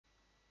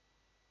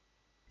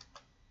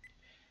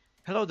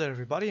Hello there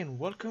everybody and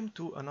welcome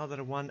to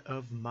another one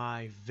of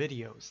my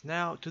videos.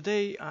 Now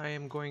today I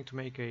am going to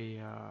make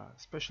a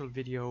special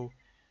video,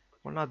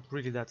 well not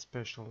really that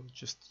special,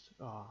 just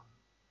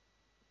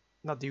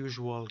not the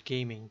usual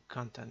gaming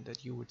content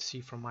that you would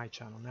see from my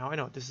channel. Now I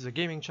know this is a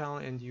gaming channel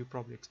and you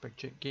probably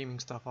expect gaming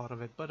stuff out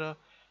of it, but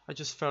I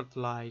just felt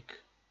like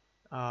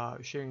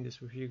sharing this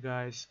with you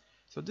guys.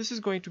 So this is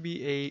going to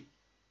be a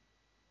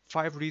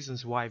 5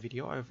 reasons why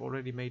video. I've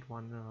already made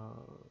one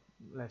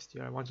last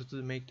year. I wanted to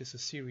make this a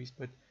series,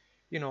 but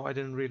you know, I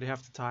didn't really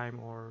have the time,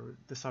 or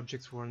the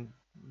subjects weren't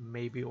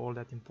maybe all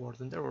that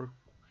important. There were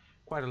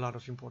quite a lot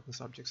of important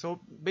subjects.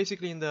 So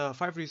basically in the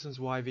 5 reasons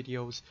why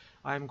videos,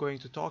 I'm going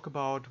to talk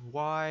about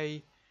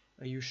why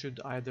you should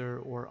either,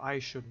 or I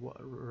should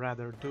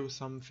rather do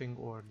something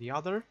or the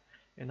other,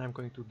 and I'm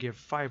going to give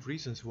 5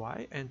 reasons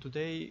why. And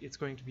today it's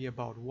going to be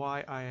about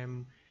why I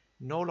am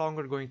no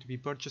longer going to be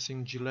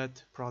purchasing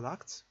Gillette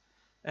products.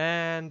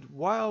 And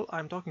while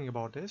I'm talking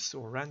about this,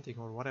 or ranting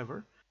or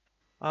whatever,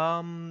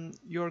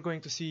 you're going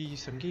to see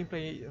some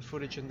gameplay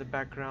footage in the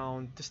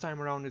background. This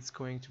time around it's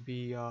going to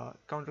be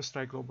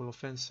Counter-Strike Global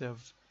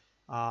Offensive,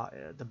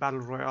 the Battle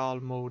Royale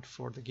mode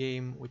for the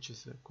game, which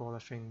is called, I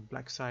think,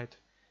 Black Site,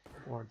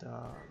 or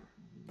the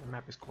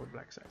map is called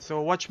Black Site. So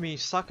watch me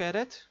suck at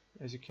it,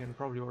 as you can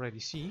probably already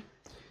see,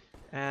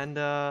 and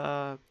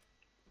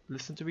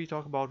listen to me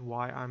talk about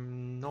why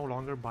I'm no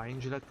longer buying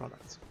Gillette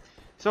products.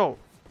 So,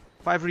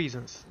 5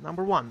 reasons.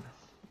 Number 1,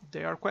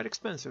 they are quite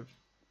expensive.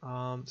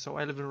 So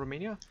I live in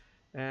Romania,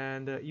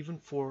 and even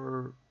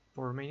for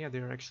Romania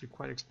they're actually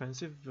quite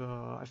expensive.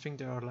 I think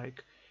they are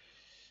like,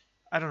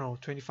 I don't know,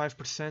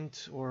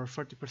 25% or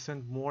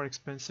 30% more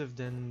expensive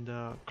than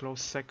the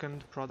close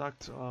second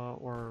product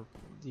or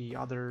the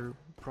other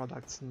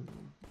products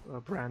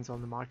brands on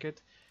the market,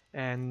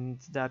 and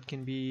that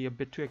can be a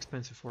bit too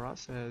expensive for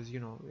us, as you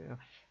know,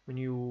 when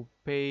you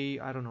pay,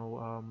 I don't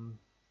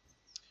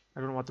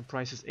know what the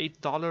price is,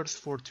 $8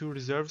 for 2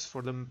 reserves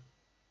for the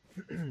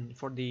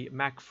for the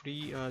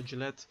Mac-free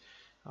Gillette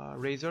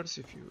razors.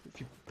 If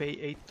you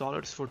pay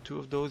 $8 for 2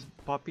 of those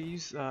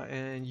puppies,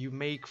 and you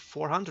make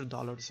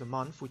 $400 a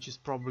month, which is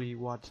probably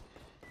what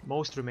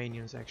most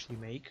Romanians actually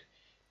make.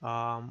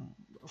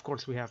 Of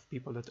course, we have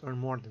people that earn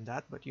more than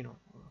that, but you know,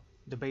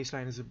 the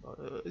baseline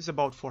is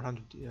about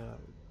 400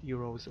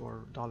 euros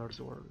or dollars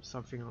or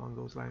something along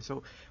those lines.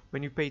 So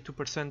when you pay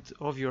 2%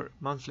 of your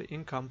monthly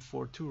income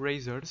for 2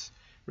 razor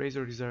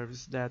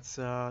reserves, that's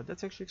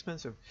actually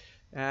expensive.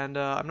 And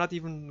I'm not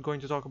even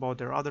going to talk about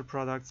their other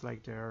products,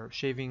 like their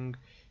shaving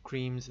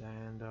creams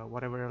and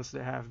whatever else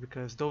they have,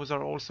 because those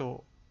are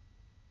also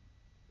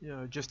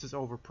just as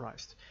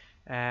overpriced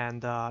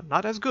and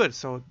not as good.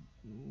 So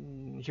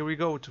here we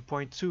go to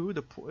point 2.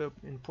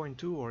 In point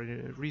 2, or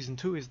reason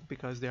 2, is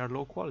because they are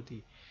low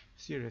quality.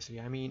 Seriously,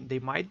 I mean, they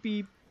might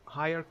be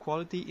higher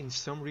quality in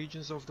some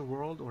regions of the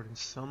world, or in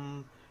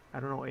some,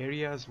 I don't know,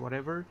 areas,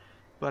 whatever.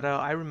 But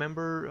I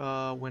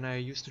remember when I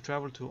used to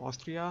travel to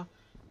Austria,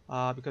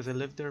 because I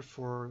lived there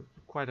for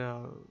quite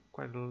a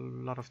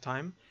lot of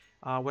time.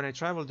 When I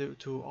traveled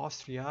to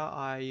Austria,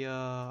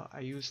 I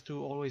used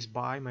to always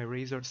buy my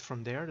razors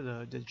from there,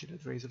 the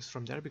Gillette razors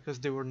from there, because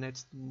they were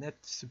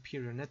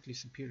netly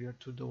superior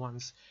to the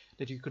ones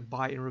that you could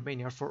buy in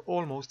Romania for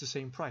almost the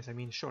same price. I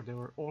mean, sure, they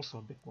were also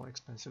a bit more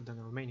expensive than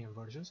the Romanian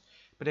versions,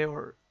 but they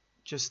were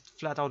just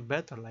flat out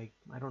better. Like,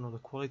 I don't know, the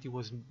quality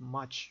was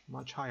much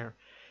higher.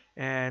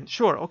 And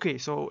sure, okay,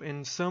 so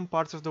in some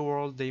parts of the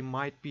world they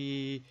might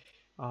be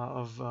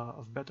of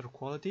better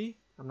quality.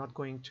 I'm not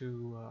going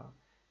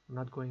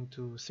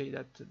to say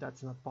that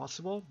that's not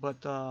possible, but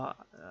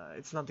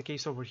it's not the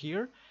case over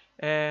here.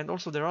 And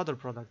also there are other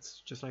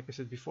products, just like I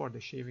said before, the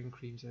shaving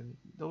creams, and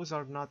those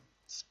are not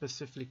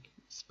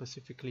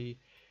specifically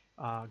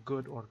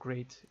good or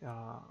great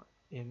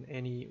in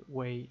any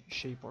way,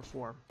 shape, or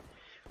form.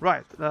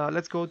 Right,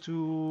 let's go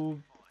to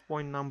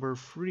point number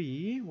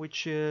 3,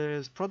 which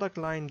is product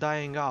line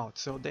dying out.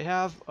 So they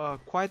have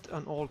quite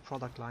an old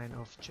product line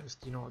of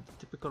just, you know, the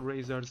typical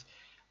razors.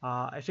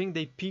 I think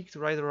they peaked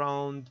right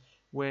around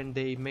when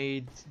they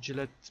made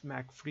Gillette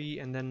Mac Free,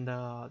 and then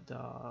the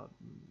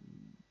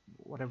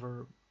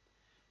whatever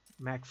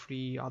Mac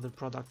Free other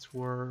products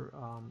were,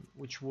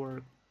 which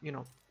were, you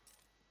know,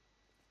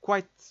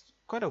 quite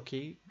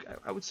okay.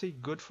 I would say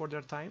good for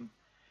their time.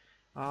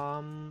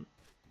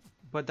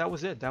 But that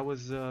was it. That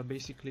was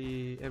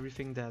basically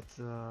everything that,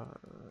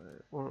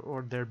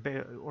 or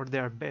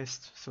their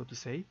best, so to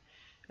say,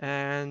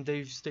 and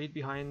they've stayed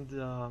behind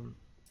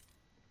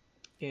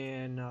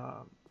in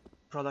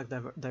product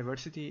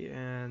diversity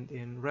and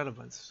in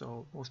relevance.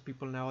 So most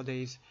people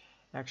nowadays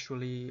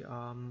actually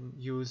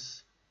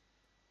use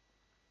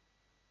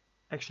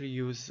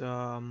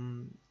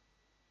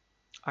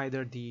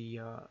either the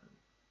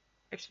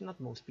actually, not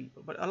most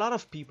people, but a lot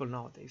of people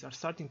nowadays are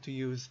starting to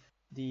use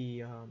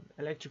the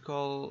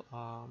electrical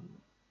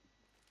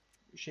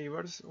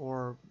shavers,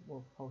 or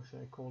how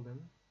should I call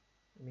them?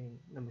 I mean,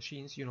 the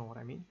machines, you know what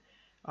I mean.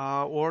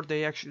 Or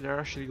they're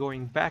actually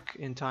going back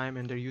in time,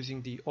 and they're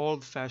using the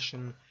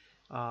old-fashioned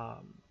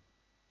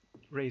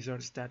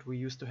razors that we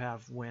used to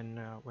have when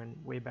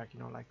way back, you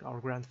know, like our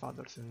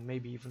grandfathers and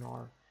maybe even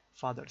our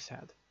fathers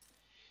had.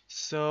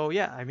 So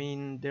yeah, I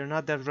mean, they're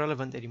not that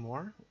relevant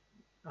anymore.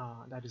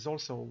 That is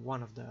also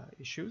one of the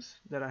issues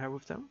that I have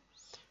with them.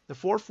 The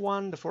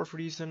fourth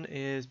reason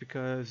is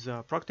because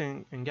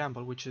Procter and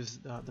Gamble, which is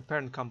the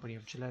parent company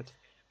of Gillette,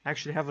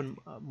 actually have a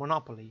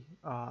monopoly,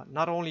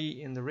 not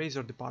only in the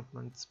razor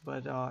departments,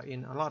 but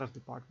in a lot of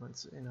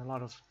departments, in a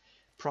lot of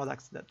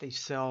products that they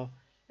sell.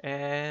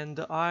 And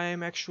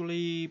I'm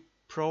actually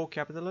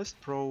pro-capitalist,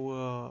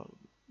 pro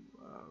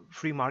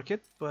free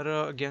market, but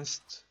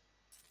against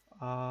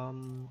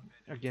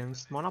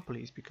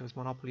monopolies, because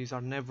monopolies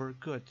are never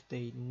good.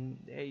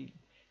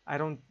 I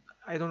don't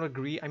I don't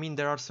agree. I mean,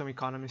 there are some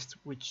economists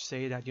which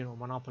say that, you know,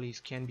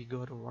 monopolies can be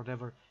good or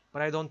whatever,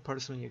 but I don't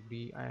personally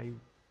agree. I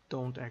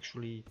don't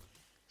actually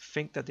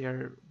think that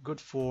they're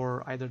good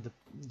for either the,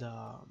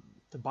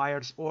 the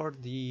buyers or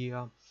the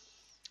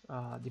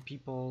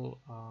people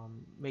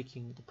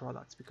making the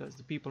products, because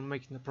the people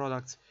making the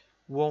products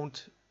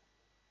won't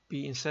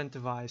be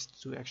incentivized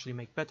to actually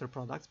make better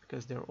products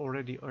because they're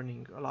already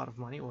earning a lot of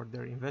money, or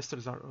their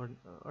investors are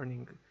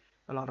earning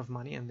a lot of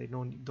money, and they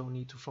don't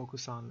need to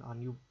focus on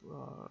new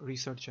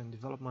research and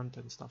development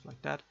and stuff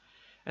like that.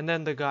 And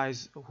then the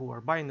guys who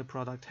are buying the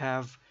product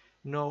have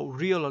no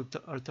real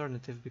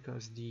alternative,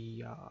 because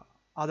the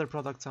other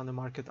products on the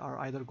market are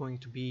either going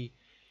to be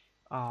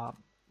uh,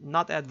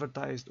 not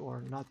advertised,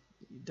 or not,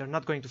 they're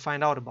not going to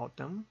find out about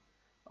them,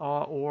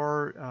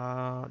 or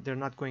they're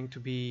not going to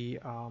be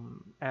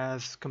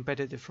as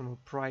competitive from a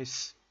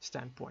price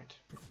standpoint.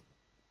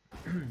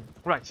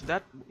 Right, so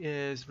that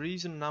is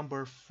reason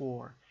number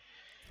 4.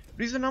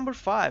 Reason number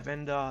 5,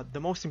 and the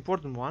most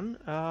important one,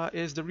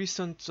 is the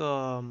recent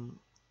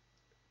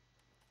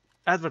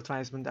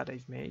advertisement that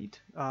I've made,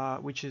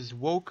 which is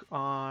woke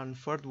on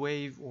third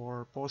wave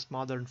or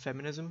postmodern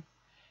feminism.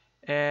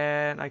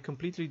 And I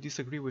completely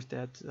disagree with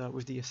that,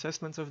 with the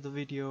assessments of the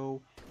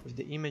video, with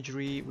the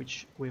imagery,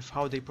 with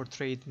how they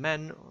portrayed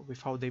men,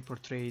 with how they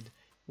portrayed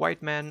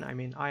white men. I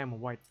mean, I am a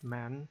white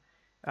man,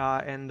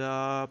 and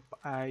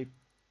I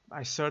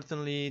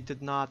certainly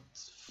did not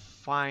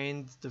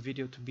find the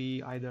video to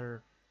be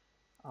either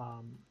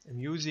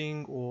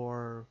amusing,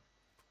 or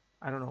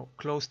I don't know,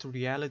 close to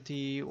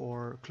reality,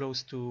 or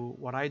close to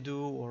what I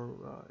do,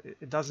 or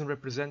it doesn't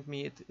represent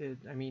me.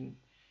 I mean,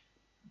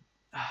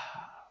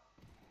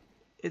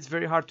 it's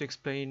very hard to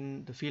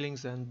explain the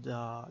feelings and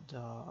the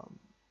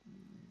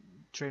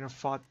train of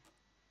thought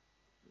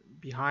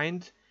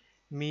behind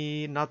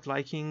me not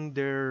liking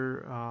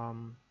their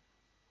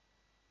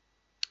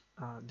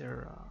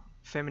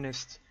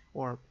feminist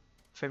or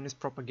feminist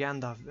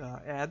propaganda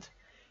ad,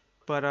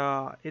 but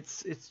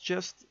it's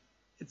just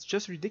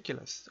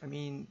ridiculous. I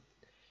mean,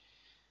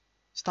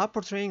 stop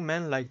portraying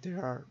men like they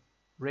are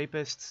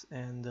rapists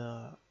and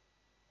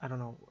I don't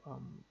know,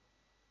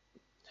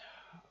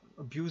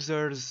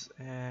 abusers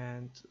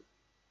and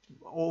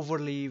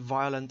overly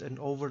violent and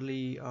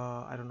overly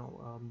I don't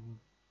know,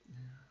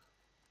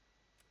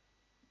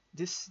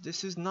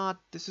 this is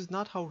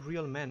not how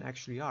real men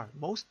actually are.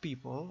 Most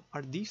people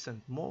are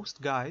decent.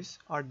 Most guys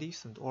are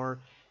decent, or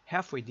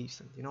halfway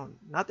decent. You know,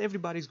 not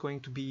everybody's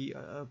going to be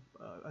a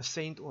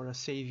saint or a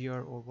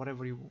savior or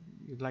whatever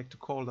you'd like to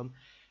call them.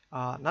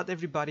 Not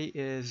everybody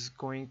is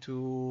going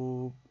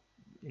to,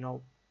 you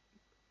know,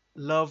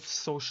 love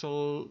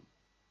social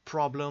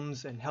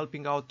problems and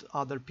helping out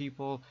other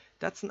people.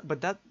 That's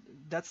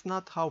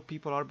not how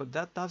people are. But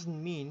that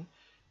doesn't mean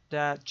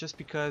that just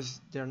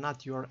because they're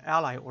not your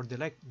ally or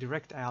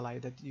direct ally,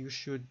 that you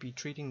should be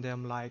treating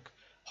them like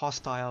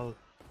hostile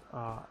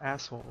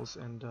assholes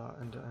and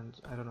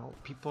I don't know,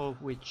 people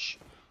which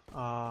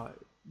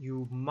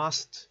you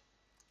must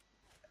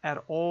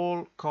at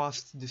all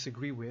costs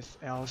disagree with,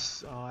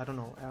 else I don't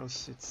know,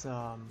 else it's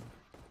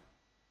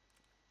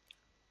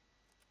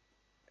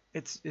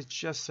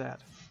just sad.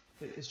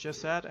 It's just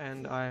sad,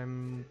 and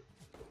I'm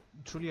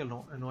truly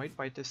annoyed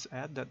by this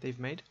ad that they've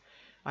made.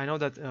 I know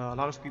that a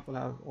lot of people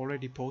have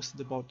already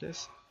posted about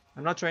this.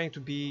 I'm not trying to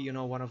be, you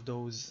know, one of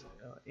those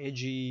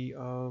edgy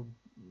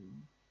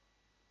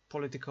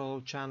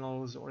political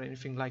channels or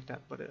anything like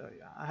that, but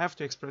I have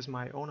to express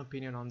my own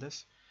opinion on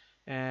this,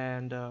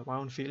 and my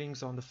own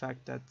feelings on the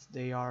fact that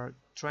they are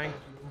trying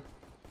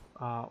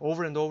to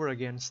over and over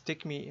again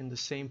stick me in the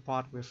same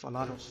pot with a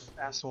lot of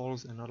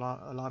assholes and a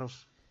lot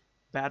of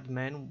bad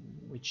men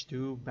which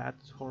do bad,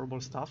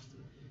 horrible stuff.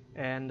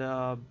 And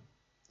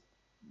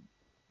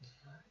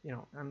you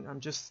know, I'm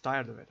just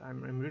tired of it.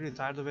 I'm really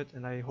tired of it,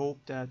 and I hope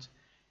that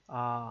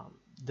uh,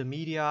 the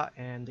media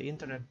and the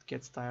internet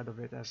gets tired of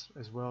it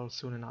as well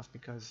soon enough,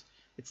 because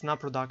it's not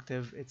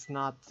productive. It's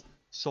not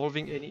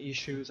solving any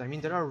issues. I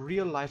mean, there are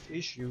real life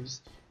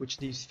issues which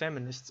these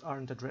feminists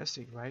aren't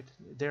addressing, right?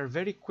 They're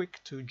very quick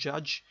to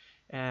judge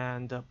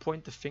and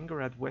point the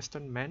finger at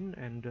Western men,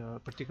 and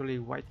particularly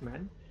white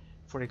men,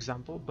 for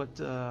example, but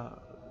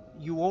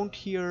you won't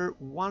hear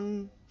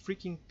one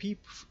freaking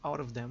peep out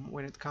of them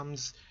when it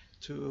comes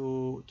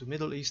to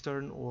Middle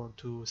Eastern or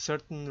to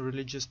certain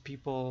religious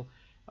people,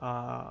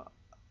 uh,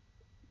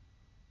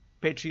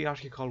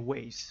 patriarchal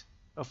ways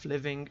of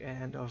living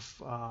and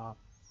of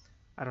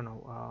I don't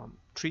know,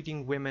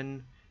 treating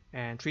women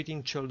and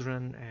treating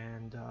children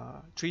and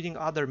treating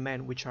other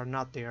men which are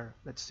not their,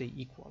 let's say,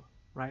 equal,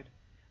 right?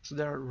 So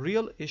there are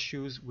real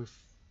issues with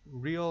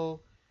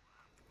real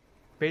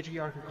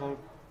patriarchal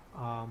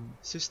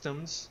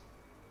systems,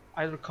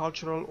 either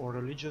cultural or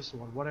religious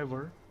or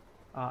whatever,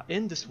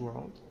 in this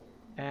world.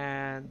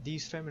 And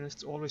these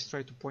feminists always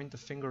try to point the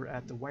finger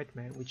at the white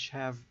man, which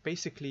have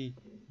basically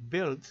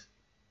built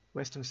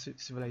Western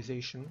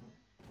civilization,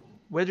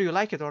 whether you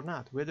like it or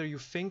not, whether you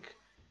think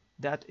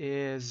that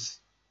is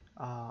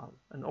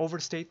an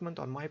overstatement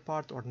on my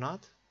part or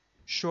not.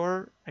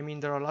 Sure, I mean,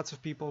 there are lots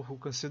of people who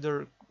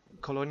consider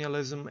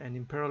colonialism and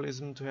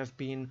imperialism to have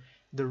been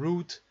the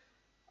root,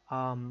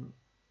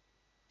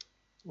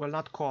 well,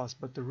 not cause,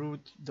 but the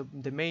root,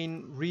 the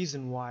main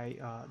reason why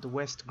the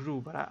West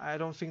grew. But I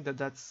don't think that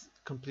that's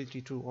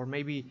completely true, or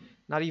maybe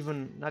not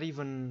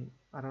even,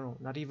 I don't know,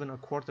 not even a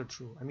quarter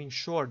true. I mean,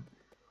 sure,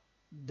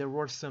 there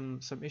were some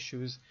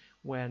issues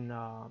when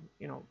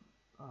you know,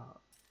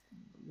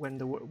 when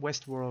the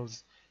West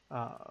was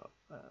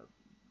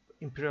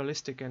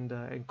imperialistic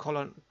and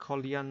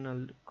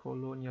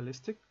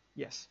colonialistic.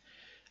 Yes,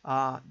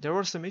 there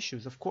were some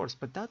issues, of course,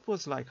 but that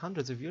was like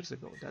hundreds of years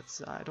ago.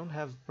 That's, I don't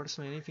have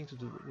personally anything to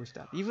do with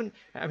that. Even,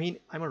 I mean,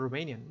 I'm a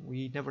Romanian.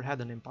 We never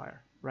had an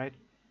empire, right?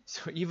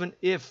 So even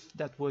if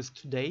that was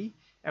today,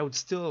 I would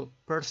still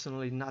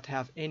personally not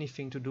have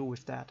anything to do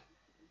with that.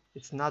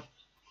 It's not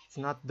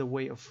the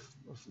way of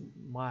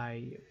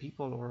my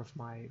people or of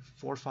my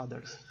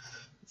forefathers.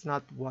 It's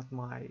not what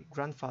my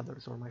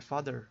grandfathers or my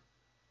father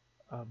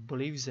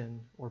believes in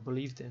or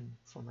believed in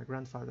for my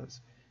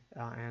grandfathers.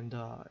 And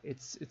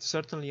it's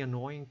certainly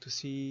annoying to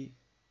see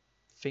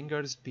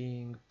fingers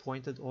being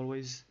pointed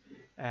always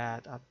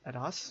at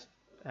us,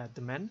 at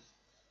the men,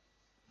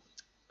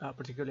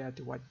 particularly at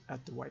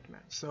the white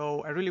man.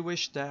 So I really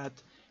wish that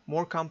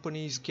more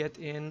companies get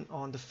in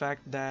on the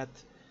fact that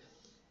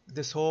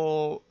this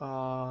whole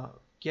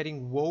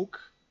getting woke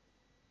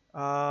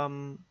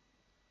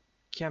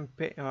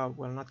campaign,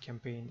 well, not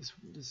campaign,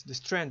 this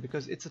trend,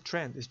 because it's a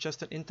trend, it's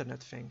just an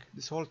internet thing.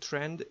 This whole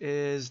trend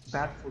is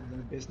bad for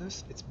their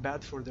business, it's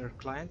bad for their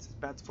clients, it's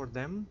bad for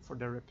them, for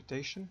their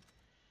reputation.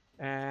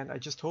 And I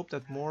just hope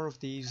that more of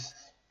these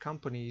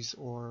companies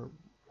or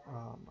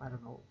I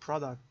don't know,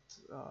 product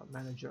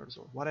managers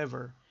or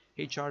whatever,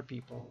 HR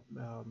people,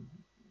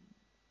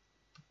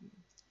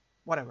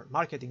 whatever,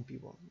 marketing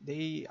people,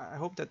 I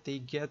hope that they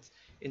get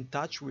in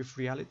touch with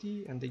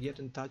reality and they get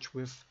in touch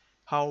with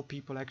how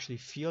people actually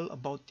feel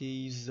about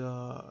these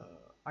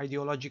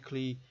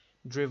ideologically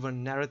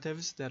driven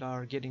narratives that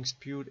are getting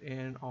spewed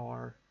in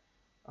our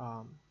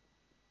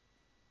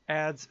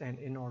ads and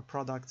in our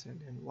products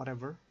and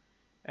whatever.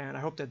 And I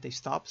hope that they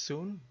stop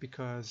soon,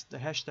 because the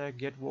hashtag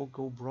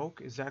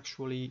 #GetWokeGoBroke is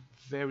actually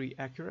very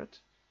accurate.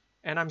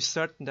 And I'm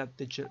certain that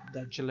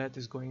that Gillette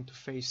is going to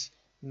face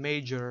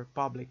major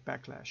public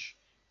backlash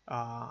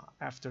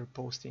after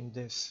posting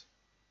this,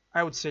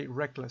 I would say,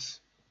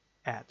 reckless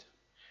ad.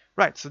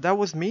 Right, so that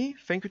was me.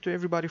 Thank you to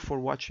everybody for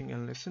watching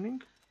and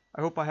listening.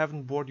 I hope I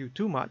haven't bored you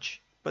too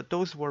much, but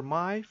those were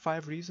my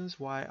 5 reasons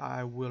why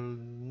I will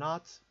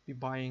not be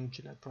buying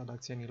Gillette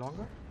products any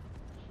longer.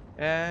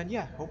 And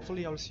yeah,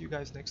 hopefully I'll see you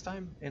guys next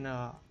time in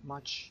a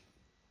much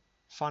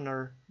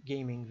funner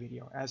gaming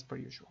video as per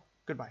usual.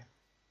 Goodbye.